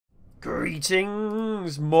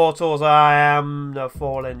Greetings, mortals. I am the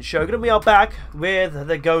Fallen Shogun, and we are back with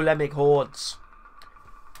the golemic hordes.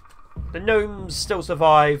 The gnomes still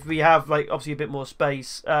survive. We have, like, obviously a bit more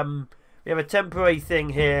space. We have a temporary thing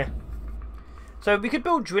here. So we could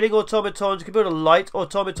build drilling automatons, we could build a light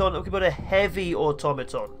automaton, or we could build a heavy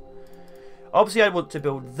automaton. Obviously I want to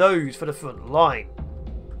build those for the front line.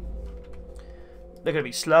 They're going to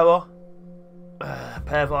be slower. A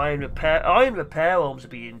pair of iron repair arms would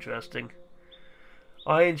be interesting.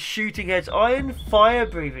 Iron shooting heads, iron fire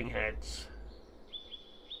breathing heads.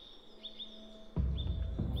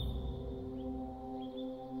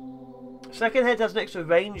 Second head has an extra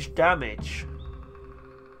range damage.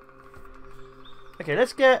 Okay,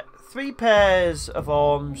 let's get 3 pairs of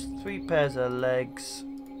arms, 3 pairs of legs.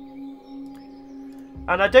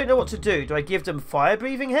 And I don't know what to do. Do I give them fire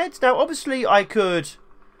breathing heads? Now obviously I could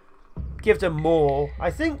give them more.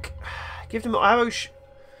 I think give them arrow.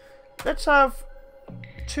 Let's have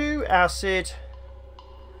 2 acid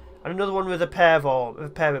and another one with a pair of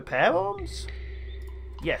repair arms.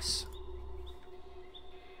 Yes.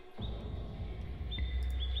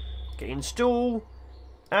 Okay, install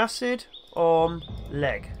acid on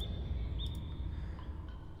leg.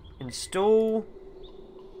 Install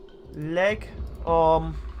leg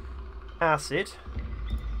on acid.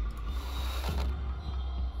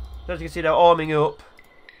 As you can see, they're arming up.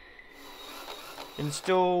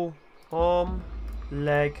 Install arm,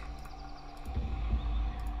 leg,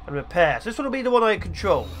 and repair. So this one will be the one I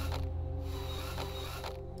control.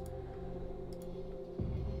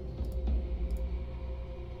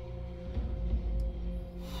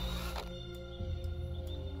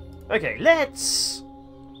 Okay, let's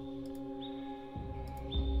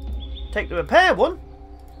take the repair one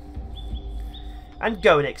and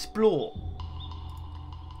go and explore.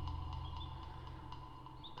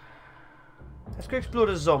 Let's go explore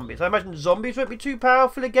the zombies. I imagine zombies won't be too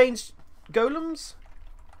powerful against golems.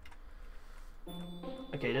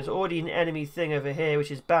 Okay, there's already an enemy thing over here, which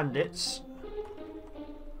is bandits.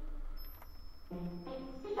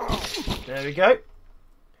 There we go.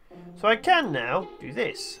 So I can now do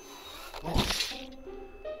this.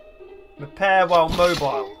 Repair while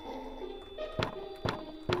mobile.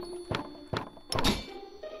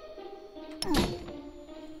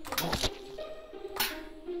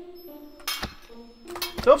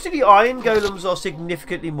 So obviously the iron golems are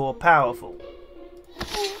significantly more powerful.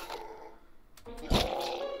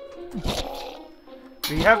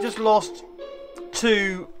 We have just lost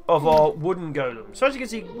 2 of our wooden golems. So as you can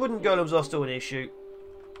see, wooden golems are still an issue.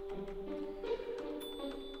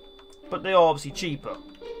 But they are obviously cheaper.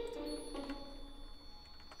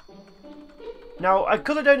 Now,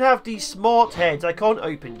 because I don't have these smart heads, I can't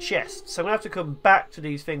open chests. So I'm going to have to come back to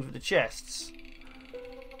these things with the chests.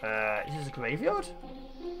 Is this a graveyard?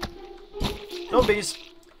 Zombies.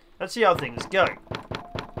 Let's see how things go.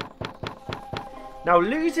 Now,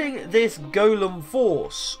 losing this golem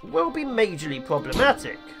force will be majorly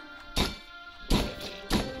problematic.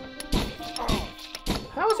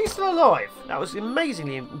 How is he still alive? That was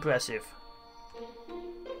amazingly impressive.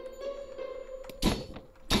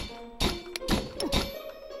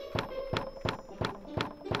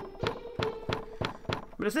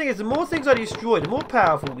 But the thing is, the more things I destroy, the more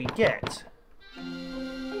powerful we get.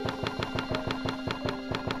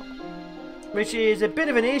 Which is a bit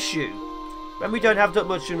of an issue when we don't have that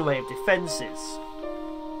much in the way of defences.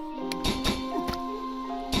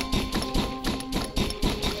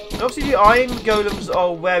 Obviously the iron golems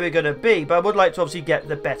are where we're going to be, but I would like to obviously get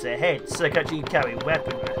the better heads so they can actually carry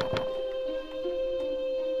weaponry.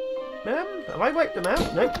 Have I wiped them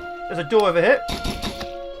out? Nope. There's a door over here.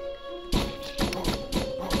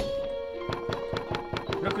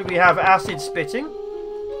 Luckily we have acid spitting.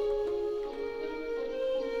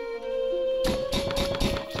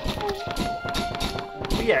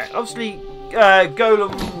 But yeah, obviously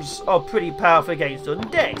golems are pretty powerful against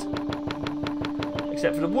undead.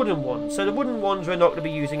 Except for the wooden ones. So the wooden ones we're not going to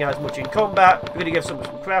be using as much in combat. We're going to give some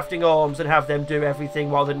crafting arms and have them do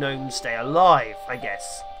everything while the gnomes stay alive, I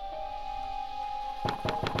guess.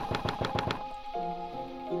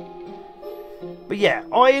 But yeah,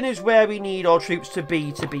 iron is where we need our troops to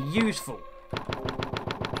be useful.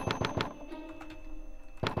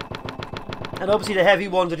 And obviously the heavy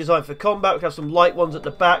ones are designed for combat. We have some light ones at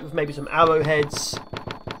the back with maybe some arrowheads.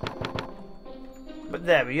 But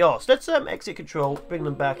there we are. So let's exit control, bring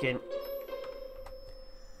them back in.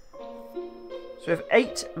 So we have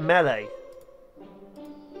 8 melee.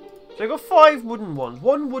 So we've got 5 wooden ones.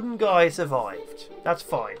 1 wooden guy survived. That's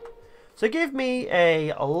fine. So give me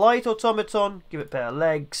a light automaton, give it a pair of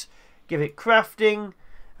legs, give it crafting,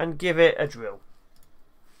 and give it a drill.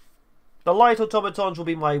 The light automatons will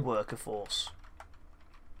be my worker force.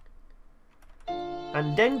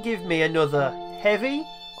 And then give me another heavy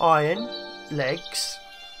iron legs,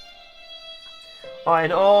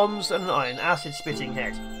 iron arms, and an iron acid spitting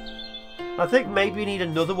head. I think maybe we need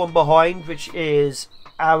another one behind, which is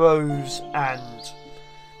arrows and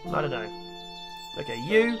I don't know. Okay,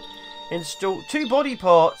 you install 2 body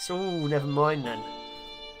parts. Oh, never mind then.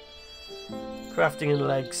 Crafting and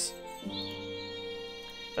legs.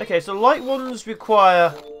 Okay, so light ones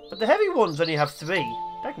require, but the heavy ones only have 3.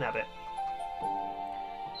 Dagnabbit.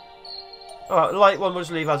 Alright, light one we'll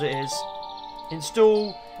just leave as it is.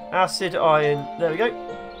 Install acid iron. There we go.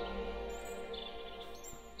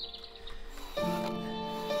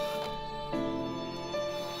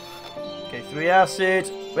 Okay, 3 acid.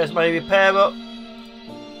 Where's my repair up?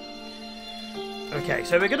 Okay,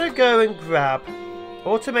 so we're going to go and grab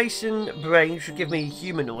automation brain, should give me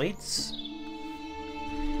humanoids.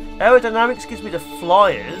 Aerodynamics gives me the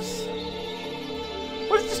flyers.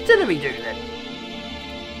 What does distillery do then?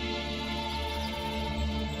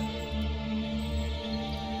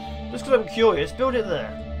 Just because I'm curious, build it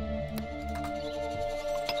there.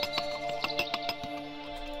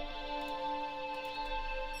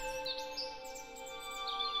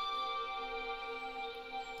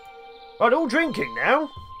 Oh, they're all drinking now.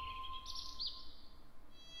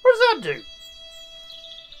 What does that do?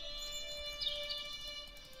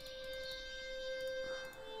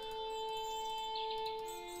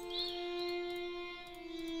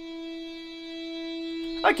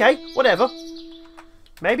 Okay, whatever.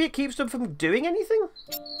 Maybe it keeps them from doing anything?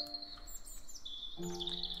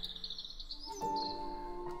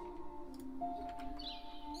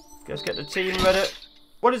 Let's get the team ready.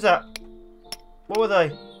 What is that? What were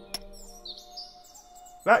they?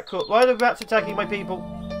 Rat cook. Why are the rats attacking my people?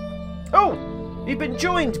 Oh! You've been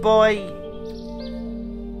joined by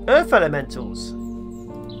Earth Elementals.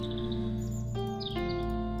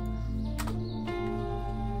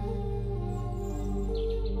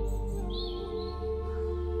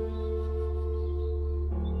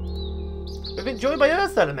 We've been joined by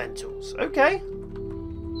Earth Elementals. Okay.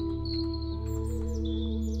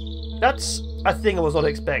 That's a thing I was not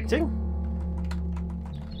expecting.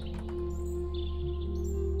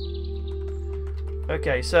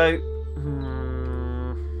 Okay, so...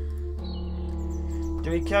 do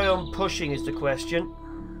we carry on pushing is the question.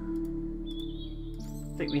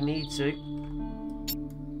 I think we need to.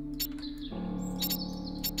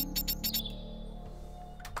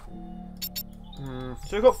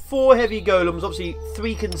 So we've got 4 heavy golems. Obviously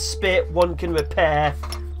 3 can spit, 1 can repair.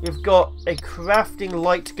 We've got a crafting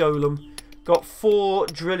light golem. Got 4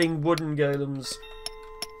 drilling wooden golems.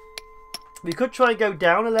 We could try and go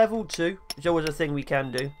down a level too, which is always a thing we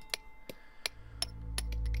can do.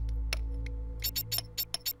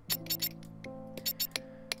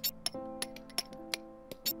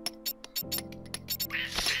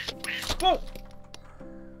 Whoa!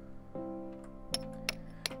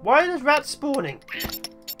 Why are those rats spawning?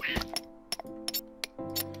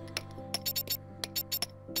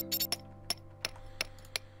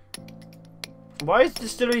 Why is the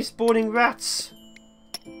distillery spawning rats?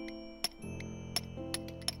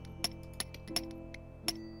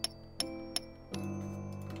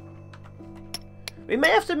 We may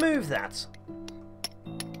have to move that.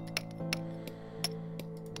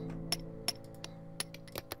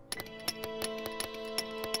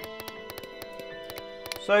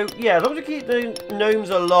 So, yeah, as long as we keep the gnomes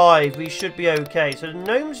alive, we should be okay. So the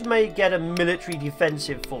gnomes may get a military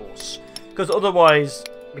defensive force. Because otherwise,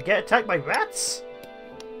 we get attacked by rats?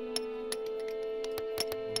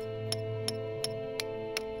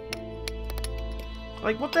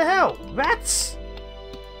 Like, what the hell? Rats?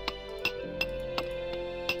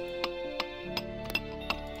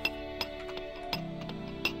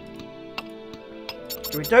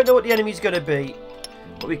 We don't know what the enemy's going to be,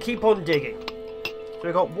 but we keep on digging. So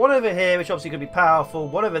we've got 1 over here, which obviously going to be powerful.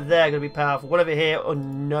 1 over there, going to be powerful. 1 over here,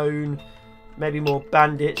 unknown. Maybe more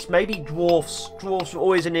bandits. Maybe dwarfs. Dwarfs are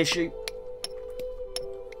always an issue.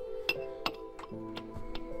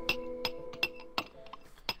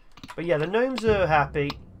 But yeah, the gnomes are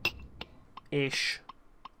happy-ish.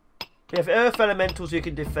 We have earth elementals who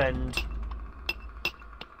can defend.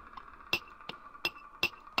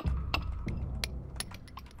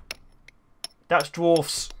 That's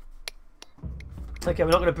dwarfs. Okay,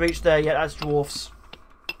 we're not going to breach there yet. That's dwarfs.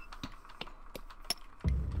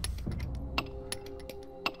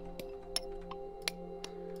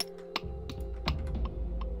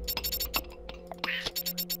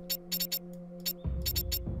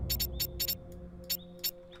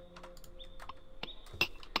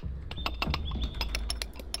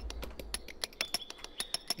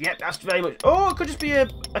 Yep, that's very much... Oh, it could just be a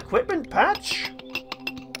equipment patch.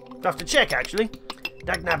 We'll have to check, actually.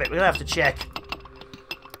 Dagnabbit, we're going to have to check.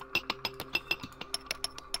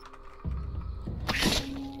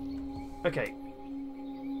 Okay.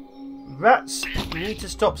 Rats need to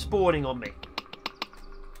stop spawning on me.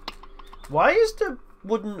 Why is the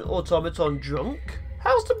wooden automaton drunk?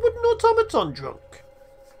 How's the wooden automaton drunk?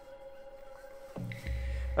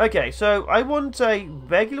 Okay, so I want a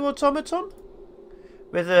regular automaton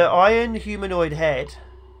with an iron humanoid head,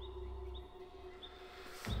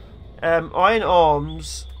 iron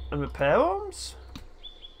arms and repair arms.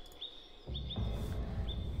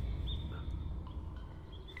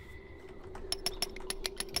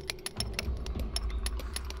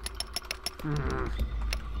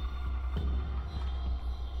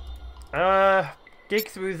 Dig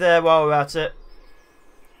through there while we're at it.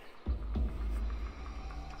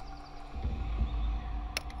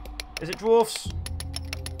 Is it dwarfs?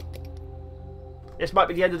 This might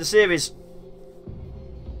be the end of the series.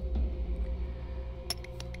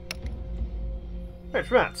 Oh, it's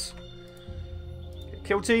rats.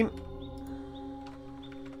 Kill team.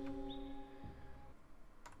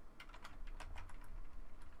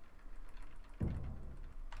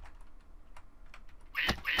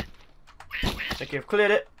 Okay, I've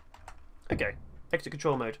cleared it. Okay, exit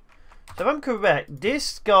control mode. So if I'm correct,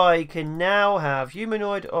 this guy can now have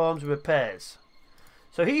humanoid arms repairs.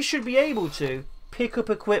 So he should be able to pick up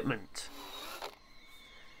equipment.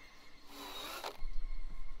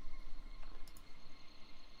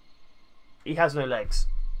 He has no legs.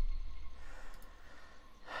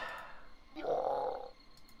 Oh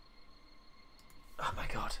my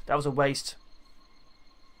god, that was a waste.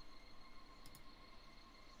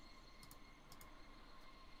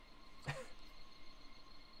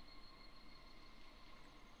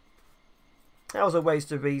 That was a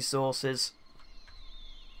waste of resources.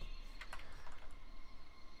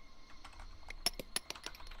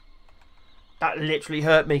 That literally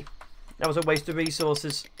hurt me. That was a waste of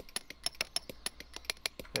resources.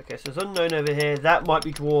 Okay, so there's unknown over here. That might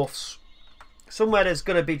be dwarfs. Somewhere there's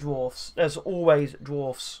going to be dwarfs. There's always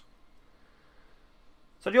dwarfs.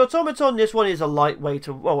 So the automaton, this one is a lightweight,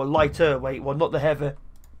 well, a lighter weight one, not the heavy.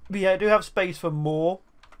 But yeah, I do have space for more.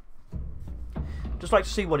 Just like to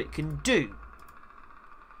see what it can do.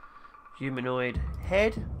 Humanoid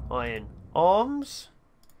head, iron arms.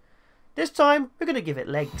 This time, we're going to give it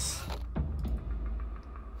legs.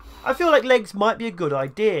 I feel like legs might be a good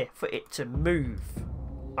idea for it to move.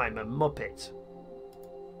 I'm a muppet.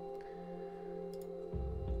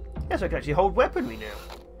 Yes, I can actually hold weaponry now.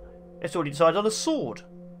 It's already decided on a sword.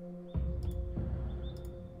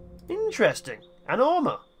 Interesting. And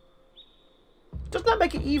armour. Doesn't that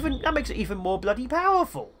make it even... That makes it even more bloody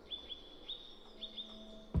powerful.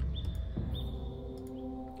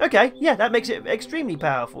 Okay, yeah, that makes it extremely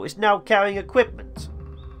powerful. It's now carrying equipment.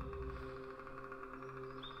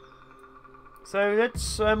 So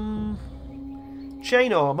let's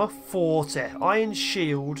chain armour 40, iron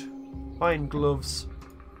shield, iron gloves.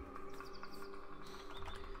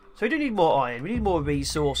 So we do need more iron, we need more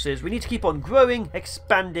resources, we need to keep on growing,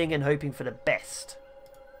 expanding and hoping for the best.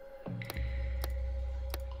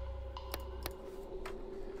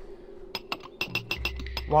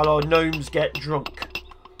 While our gnomes get drunk.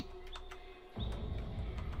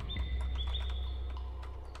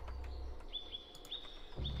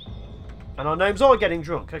 And our gnomes are getting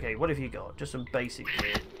drunk. Okay, what have you got? Just some basic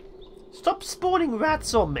gear. Stop spawning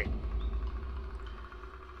rats on me.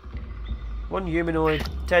 1 humanoid,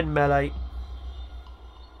 10 melee.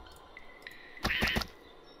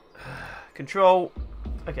 Control.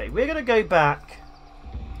 Okay, we're going to go back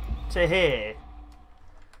to here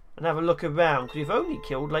and have a look around, because we've only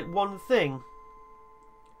killed like one thing.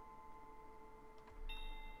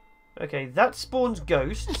 Okay, that spawns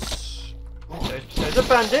ghosts. Those are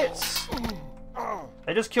bandits.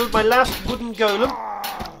 I just killed my last wooden golem.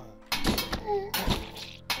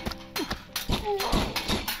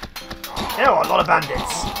 There are a lot of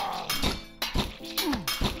bandits.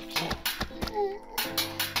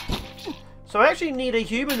 So I actually need a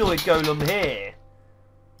humanoid golem here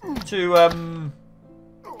to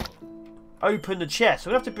open the chest. So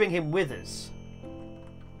we'll have to bring him with us.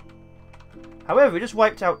 However, we just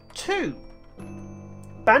wiped out 2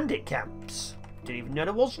 bandit camps. Didn't even know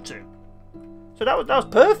there was 2. So that was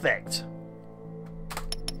perfect.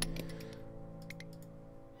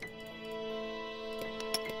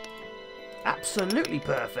 Absolutely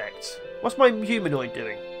perfect. What's my humanoid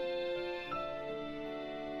doing?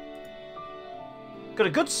 Got a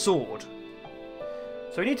good sword.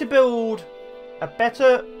 So we need to build a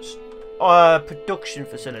better production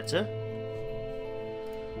facility.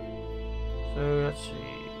 So let's see.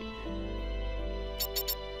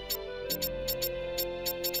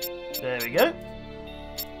 There we go.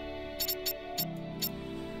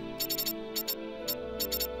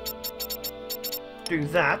 Do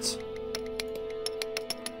that.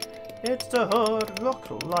 It's the hard rock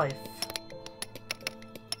life.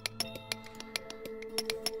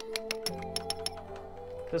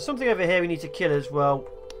 There's something over here we need to kill as well.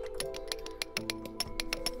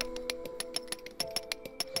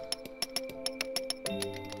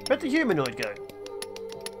 Where'd the humanoid go?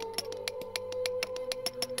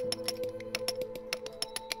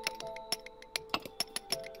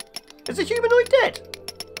 Is the humanoid dead?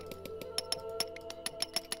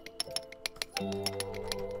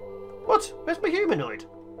 What? Where's my humanoid?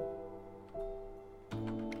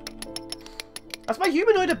 Has my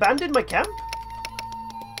humanoid abandoned my camp?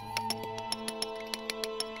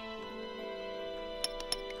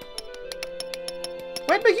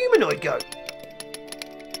 Where'd my humanoid go?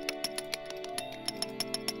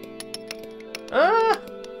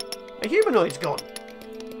 My humanoid's gone.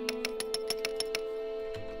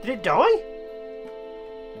 Did it die?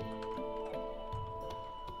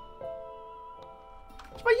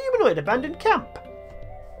 It's my humanoid abandoned camp.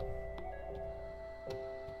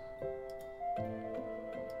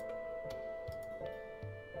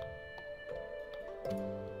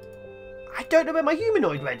 I don't know where my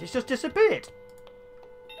humanoid went. It's just disappeared.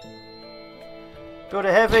 Build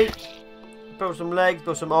a heavy. Build some legs.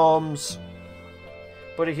 Build some arms.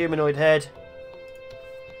 Build a humanoid head.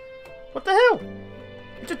 What the hell?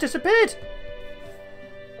 It just disappeared.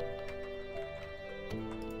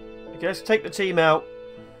 Okay, let's take the team out.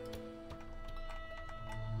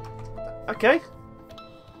 Okay.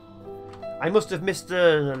 I must have missed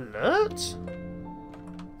an alert.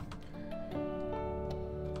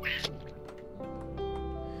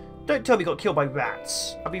 Don't tell me he got killed by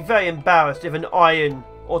rats. I'd be very embarrassed if an iron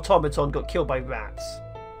automaton got killed by rats.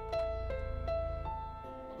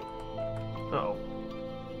 Uh-oh.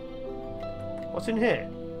 What's in here?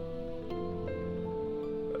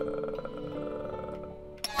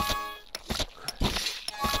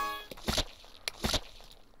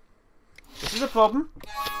 This is a problem.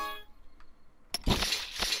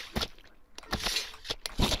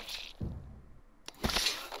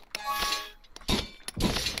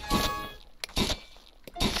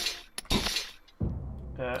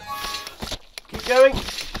 Keep going.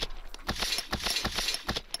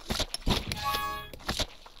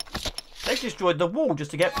 They destroyed the wall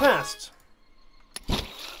just to get past.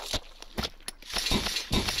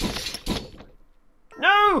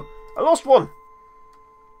 No! I lost one.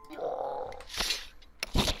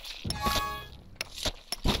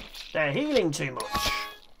 They're healing too much.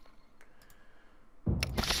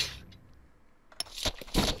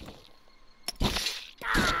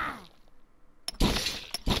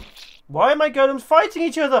 Why are my golems fighting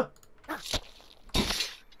each other?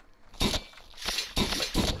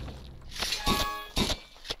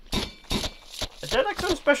 Is there like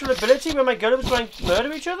some special ability where my golems try and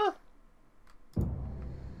murder each other?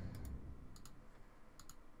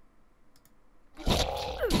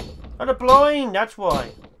 Oh, they're blind, that's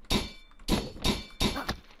why.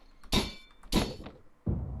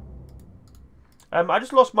 I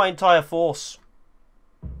just lost my entire force.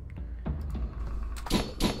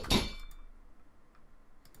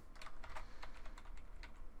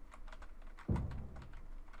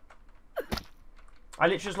 I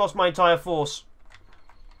literally just lost my entire force.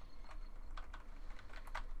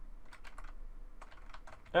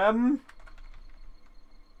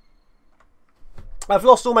 I've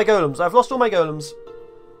lost all my golems. I've lost all my golems.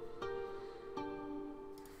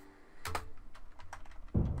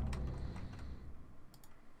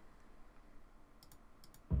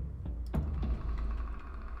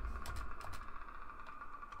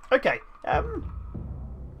 Okay.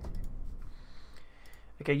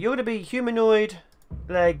 Okay, you're going to be humanoid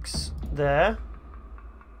legs there.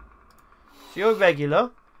 So you're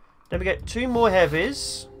regular. Then we get 2 more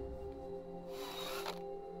heavies.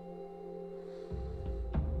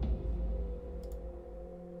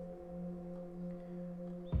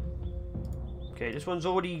 Okay, this one's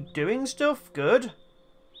already doing stuff. Good.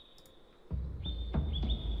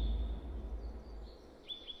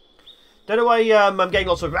 Don't know why I'm getting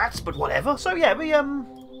lots of rats, but whatever. So yeah, we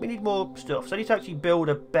need more stuff. So I need to actually build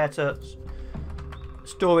a better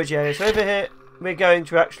storage area. So over here, we're going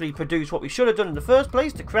to actually produce what we should have done in the first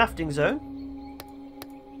place, the crafting zone.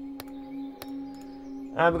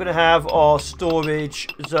 And we're going to have our storage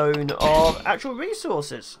zone of actual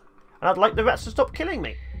resources. And I'd like the rats to stop killing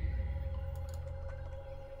me.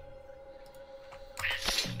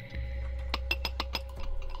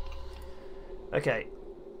 Okay.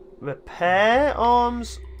 Repair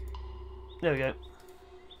arms. There we go.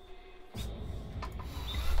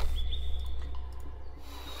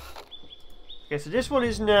 Okay, so this one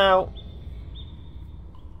is now...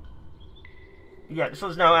 Yeah, this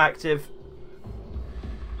one's now active.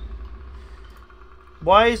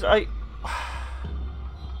 Why is I...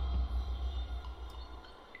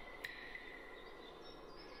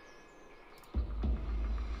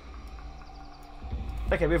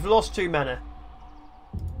 Okay, we've lost 2 mana.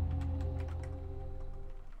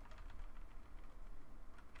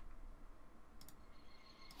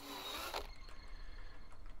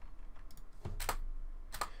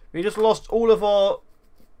 We just lost all of our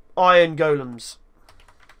iron golems.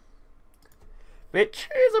 Which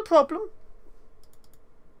is a problem.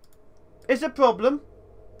 It's a problem.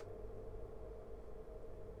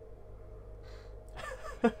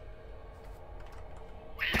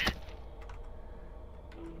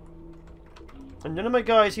 And none of my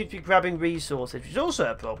guys seem to be grabbing resources, which is also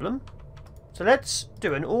a problem. So let's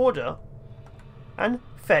do an order and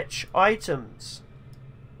fetch items.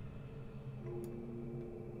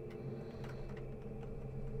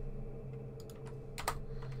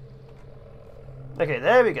 Okay,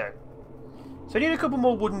 there we go. So we need a couple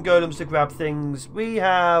more wooden golems to grab things. We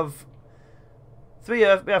have 3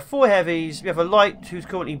 earth, we have 4 heavies, we have a light who's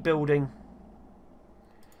currently building.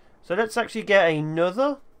 So let's actually get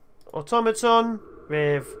another automaton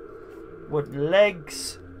with wooden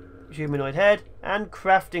legs, humanoid head, and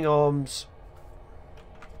crafting arms.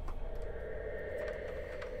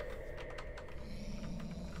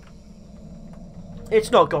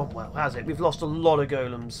 It's not gone well, has it? We've lost a lot of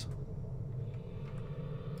golems.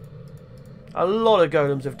 A lot of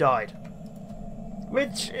golems have died.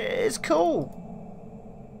 Which is cool.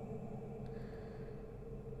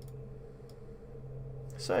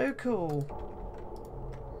 So cool.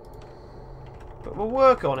 But we'll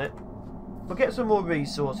work on it. We'll get some more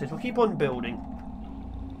resources. We'll keep on building.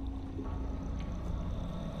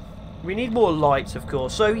 We need more lights, of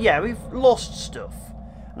course. So yeah, we've lost stuff.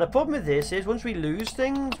 And the problem with this is once we lose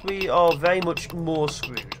things, we are very much more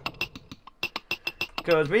screwed.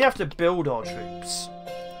 Because we have to build our troops.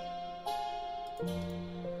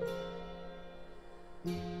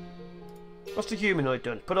 What's the humanoid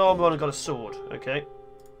done? Put armor on and got a sword. Okay.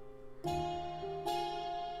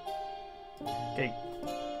 Okay.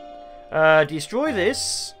 Destroy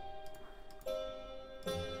this.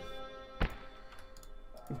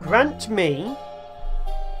 Grant me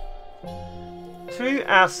 2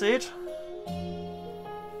 acid.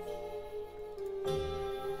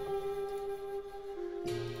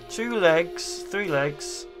 2 legs, 3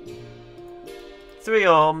 legs, 3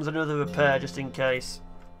 arms, another repair just in case.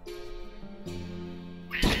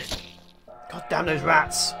 God damn those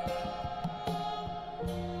rats!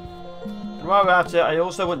 And while we're at it, I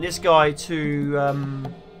also want this guy to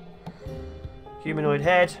humanoid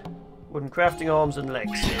head, wooden crafting arms and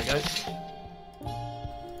legs. There we go.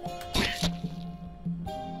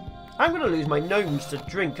 I'm going to lose my gnomes to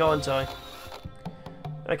drink, aren't I?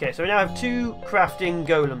 Okay, so we now have 2 crafting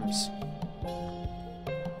golems.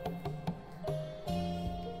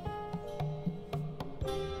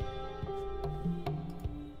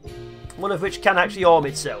 One of which can actually arm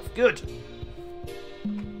itself. Good.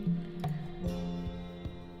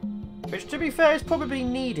 Which, to be fair, is probably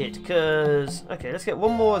needed, because... Okay, let's get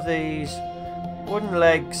 1 more of these. Wooden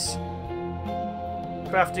legs.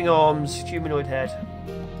 Crafting arms. Humanoid head.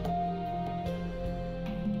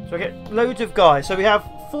 So I get loads of guys. So we have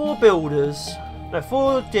 4 builders, no,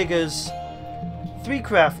 4 diggers, 3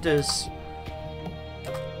 crafters.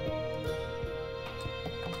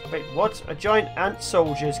 Wait, what? A giant ant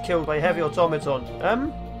soldier is killed by a heavy automaton.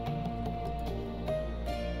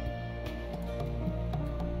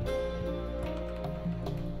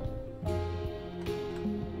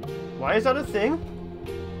 Why is that a thing?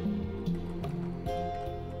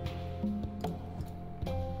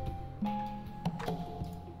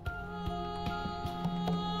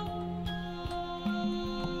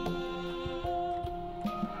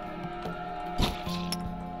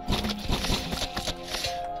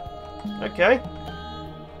 Okay.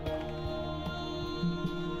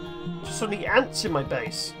 Just suddenly ants in my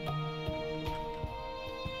base.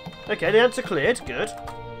 Okay, the ants are cleared. Good.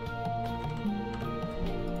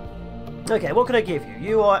 Okay, what can I give you?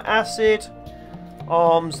 You are acid,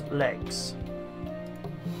 arms, legs.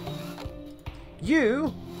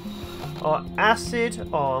 You are acid,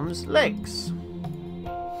 arms, legs.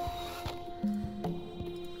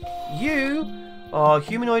 You are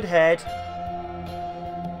humanoid head,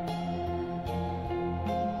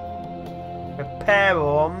 repair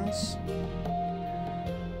arms,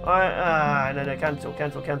 No,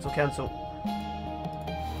 cancel.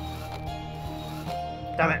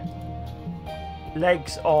 Damn it.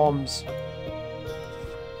 Legs, arms.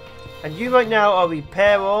 And you right now are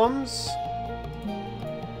repair arms.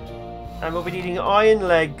 And we'll be needing iron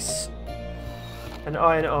legs and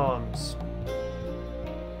iron arms.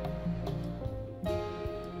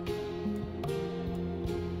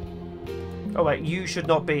 Oh wait, you should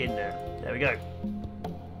not be in there. There we go.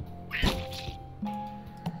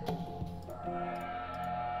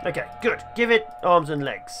 Okay, good. Give it arms and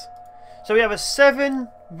legs. So we have a 7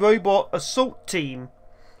 robot assault team.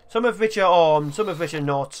 Some of which are armed, some of which are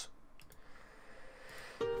not.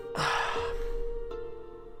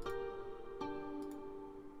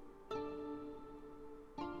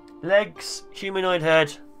 Legs, humanoid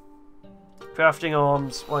head, crafting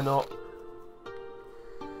arms, why not?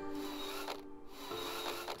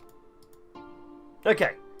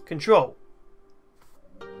 Okay, control.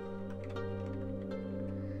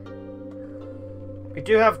 We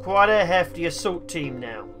do have quite a hefty assault team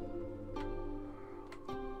now.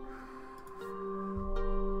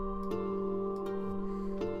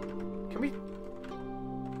 Can we...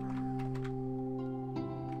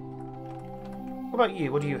 What about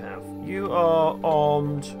you? What do you have? You are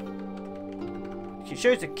armed. It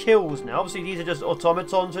shows the kills now. Obviously these are just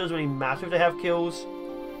automatons, so it doesn't really matter if they have kills.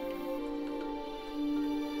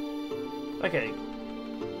 Okay.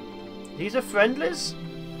 These are friendlies?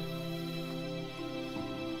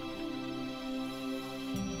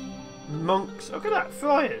 Monks. Look at that.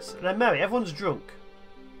 Friars. They're merry. Everyone's drunk.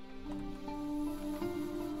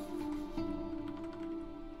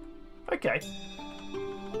 Okay.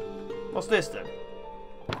 What's this then?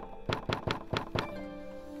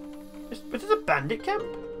 Is this a bandit camp?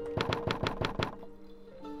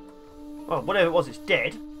 Well, whatever it was, it's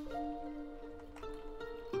dead.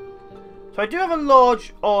 So I do have a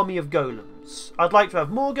large army of golems. I'd like to have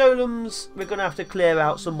more golems. We're going to have to clear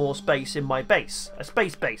out some more space in my base. A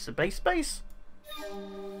space base. A base base?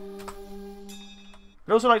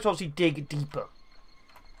 I'd also like to obviously dig deeper.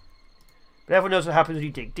 But everyone knows what happens when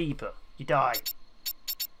you dig deeper. You die.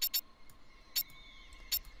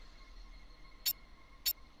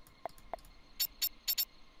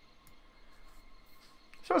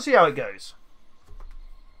 So we'll see how it goes.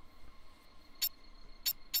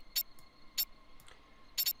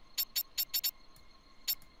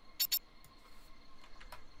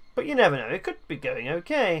 But you never know, it could be going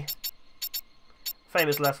okay.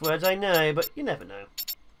 Famous last words, I know, but you never know.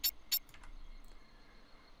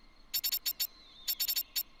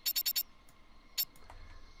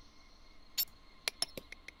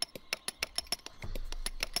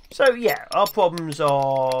 So yeah, our problems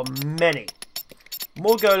are many.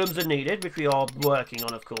 More golems are needed, which we are working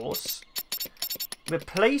on, of course.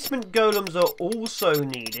 Replacement golems are also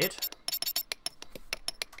needed,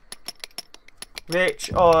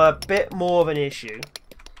 which are a bit more of an issue,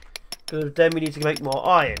 because then we need to make more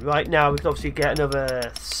iron. Right now we can obviously get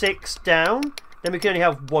another 6 down, then we can only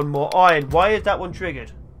have 1 more iron. Why is that one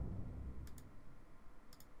triggered?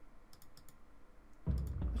 It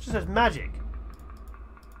just says magic.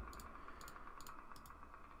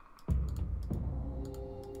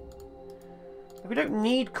 We don't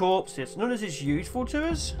need corpses, none of this is useful to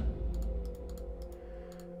us.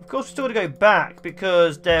 Of course, we're still going to go back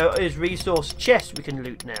because there is resource chests we can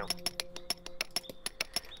loot now.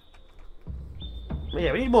 But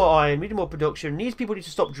yeah, we need more iron, we need more production. These people need to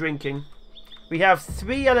stop drinking. We have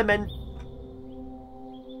 3 elementals.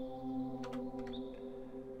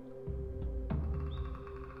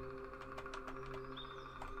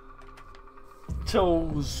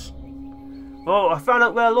 Oh, I found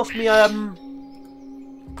out where I lost me,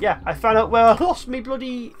 yeah, I found out where I lost me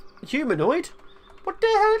bloody humanoid. What the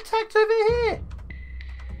hell attacked over here?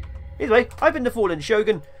 Anyway, I've been the Fallen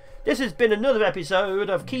Shogun. This has been another episode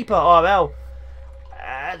of KeeperRL.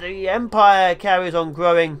 The Empire carries on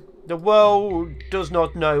growing. The world does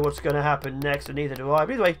not know what's going to happen next, and neither do I.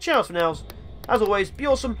 But anyway, ciao for now. As always, be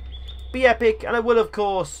awesome, be epic, and I will, of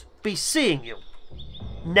course, be seeing you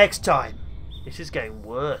next time. This is getting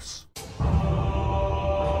worse.